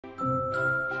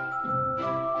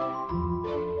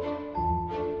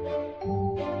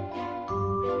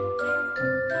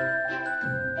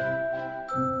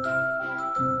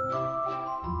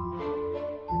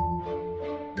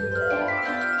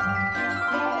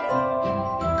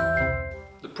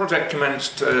project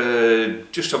commenced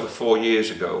just over 4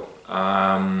 years ago.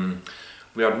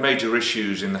 We had major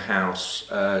issues in the house,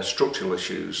 structural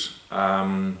issues.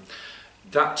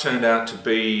 That turned out to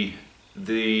be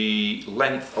the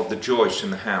length of the joists in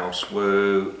the house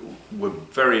were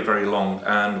very, very long,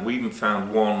 and we even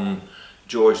found one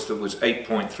joist that was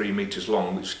 8.3 metres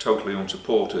long, which was totally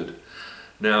unsupported.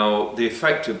 Now, the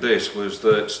effect of this was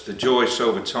that the joists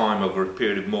over time, over a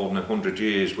period of more than 100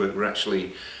 years, were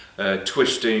actually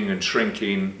twisting and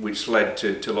shrinking, which led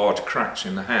to large cracks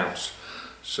in the house.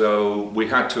 So we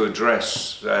had to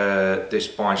address this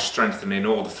by strengthening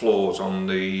all the floors on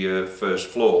the first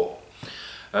floor.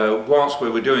 Whilst we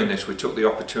were doing this, we took the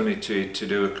opportunity to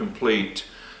do a complete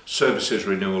services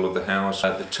renewal of the house.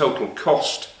 The total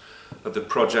cost of the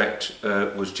project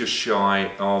was just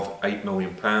shy of £8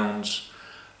 million,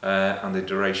 and the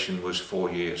duration was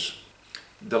 4 years.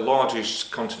 The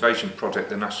largest conservation project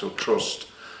the National Trust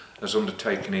has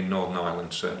undertaken in Northern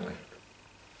Ireland, certainly.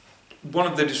 One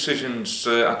of the decisions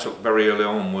I took very early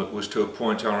on was to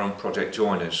appoint our own project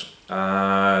joiners,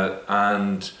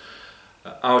 and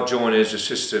our joiners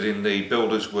assisted in the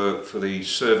builder's work for the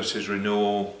services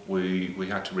renewal. We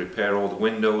had to repair all the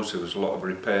windows. There was a lot of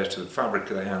repairs to the fabric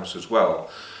of the house as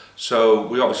well. So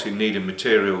we obviously needed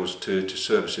materials to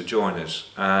service the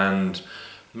joiners, and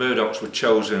Murdocks were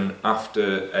chosen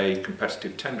after a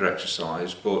competitive tender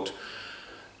exercise, but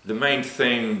the main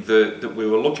thing that we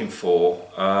were looking for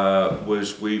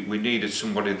was we needed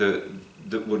somebody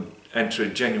that would enter a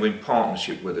genuine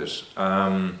partnership with us.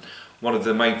 One of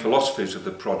the main philosophies of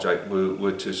the project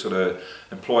were to sort of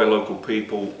employ local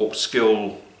people,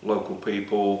 upskill local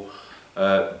people,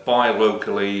 buy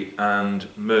locally, and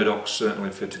Murdock certainly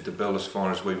fitted the bill as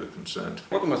far as we were concerned.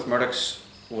 Working with Murdocks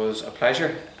was a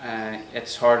pleasure.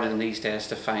 It's hard in these days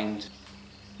to find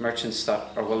merchants that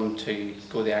are willing to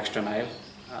go the extra mile,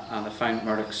 and I found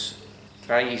Murdocks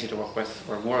very easy to work with.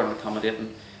 We're more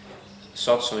accommodating,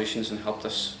 sought solutions and helped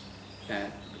us.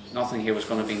 Nothing here was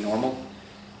going to be normal,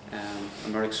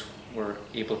 and Murdocks were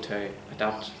able to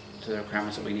adapt to the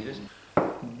requirements that we needed.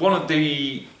 One of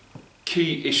the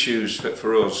key issues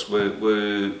for us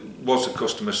was the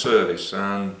customer service,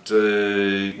 and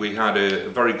we had a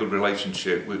very good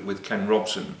relationship with Ken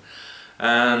Robson.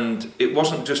 And it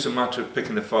wasn't just a matter of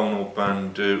picking the phone up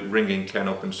and ringing Ken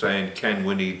up and saying, "Ken,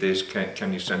 we need this,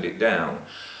 can you send it down?"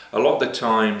 A lot of the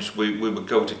times we would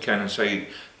go to Ken and say,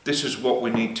 "This is what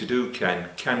we need to do, Ken.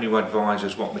 Can you advise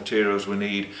us what materials we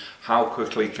need? How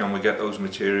quickly can we get those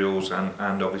materials?"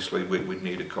 And obviously we'd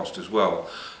need a cost as well.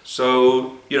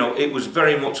 So, you know, it was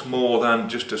very much more than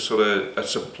just a sort of a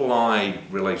supply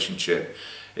relationship.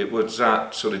 It was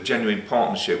that sort of genuine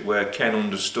partnership where Ken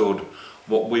understood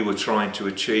what we were trying to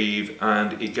achieve,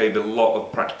 and he gave a lot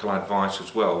of practical advice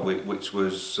as well, which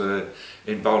was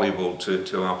invaluable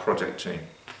to our project team.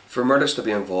 For Murdocks to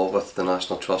be involved with the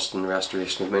National Trust in the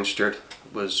restoration of Mount Stewart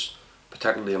was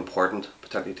particularly important,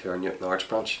 particularly to our Newton Arts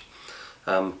branch,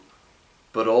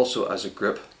 but also as a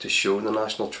group to show the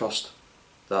National Trust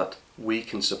that we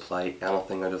can supply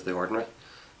anything out of the ordinary,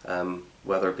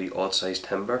 whether it be odd-sized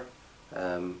timber,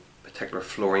 particular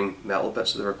flooring, metal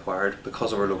bits that are required.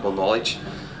 Because of our local knowledge,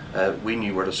 we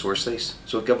knew where to source these,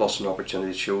 so it gave us an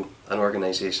opportunity to show an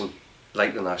organisation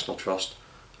like the National Trust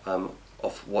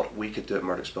of what we could do at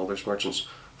Murdocks Builders Merchants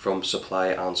from supply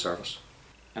and service.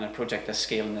 And a project this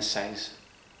scale and this size,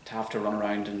 to have to run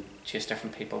around and chase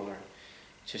different people or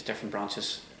chase different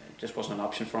branches, it just wasn't an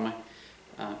option for me,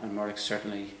 and Murdocks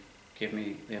certainly gave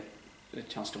me the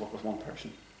chance to work with one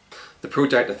person. The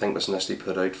project, I think, was initially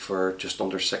put out for just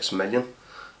under 6 million,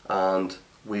 and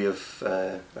we have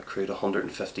accrued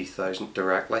 150,000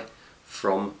 directly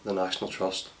from the National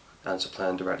Trust and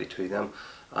supplying directly to them,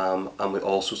 and we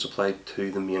also supplied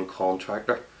to the main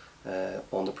contractor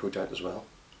on the project as well.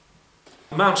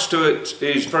 Mount Stewart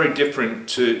is very different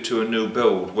to a new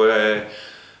build, where,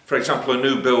 for example, a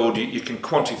new build, you can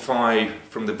quantify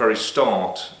from the very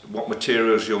start what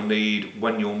materials you'll need,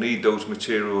 when you'll need those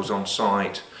materials on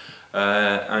site,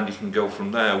 and you can go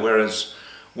from there. Whereas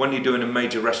when you're doing a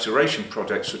major restoration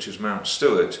project such as Mount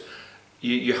Stewart,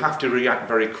 you have to react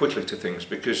very quickly to things,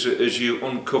 because as you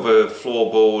uncover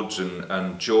floorboards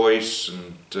and joists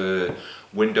and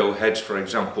window heads, for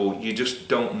example, you just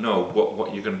don't know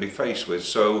what you're going to be faced with.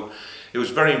 So it was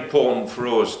very important for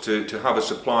us to have a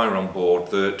supplier on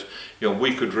board that, you know,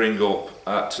 we could ring up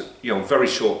at, you know, very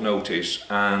short notice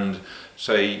and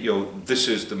say, you know, this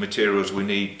is the materials we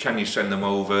need, can you send them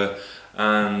over?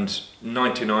 And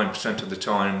 99% of the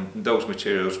time those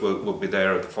materials will be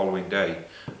there the following day,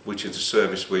 which is the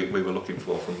service we were looking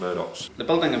for from Murdocks. The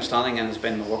building I'm standing in has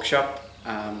been my workshop.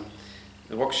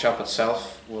 The workshop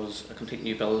itself was a complete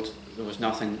new build. There was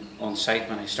nothing on site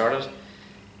when I started,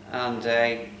 and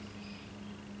the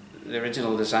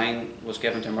original design was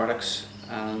given to Murdock's,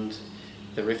 and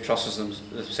the roof trusses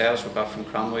themselves were got from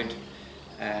Cranwood,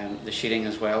 the sheeting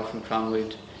as well from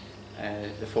Cranwood,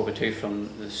 the 4x2 from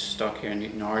the stock here in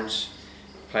Newton Ards,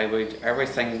 plywood,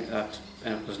 everything that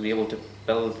was enabled to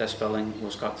build this building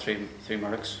was got through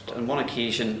Murdock's. On one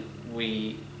occasion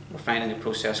we were finding the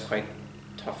process quite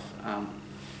tough.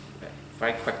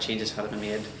 Very quick changes had to be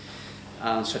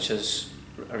made, such as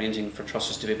arranging for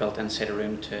trusses to be built inside a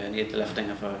room to aid the lifting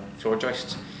of a floor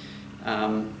joist.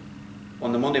 On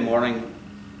the Monday morning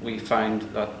we found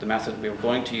that the method we were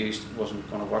going to use wasn't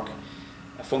going to work.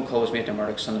 A phone call was made to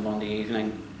Murdock's on the Monday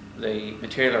evening. The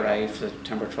material arrived for the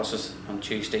timber trusses on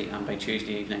Tuesday, and by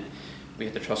Tuesday evening we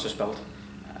had the trusses built,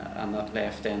 and that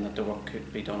left then that the work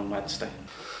could be done on Wednesday.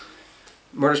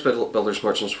 Murdock's Builders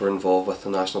Merchants were involved with the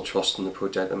National Trust in the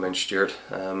project at Mount Stewart.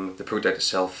 The project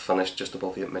itself finished just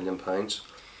above £8 million,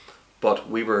 but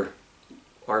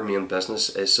our main business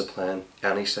is supplying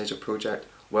any size of project,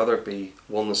 whether it be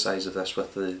one the size of this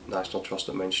with the National Trust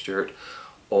at Mount Stewart,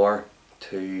 or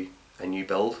to a new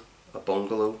build, a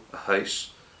bungalow, a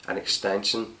house, an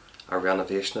extension, a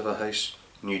renovation of a house,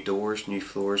 new doors, new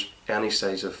floors, any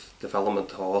size of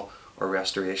development hall or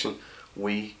restoration.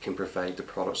 We can provide the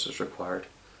products as required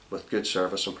with good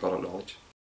service and product knowledge.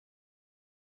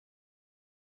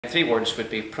 3 words would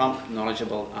be prompt,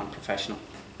 knowledgeable and professional.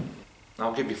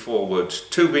 I'll give you 4 words.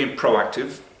 2 being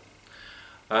proactive,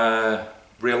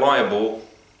 reliable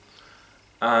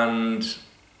and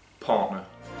partner.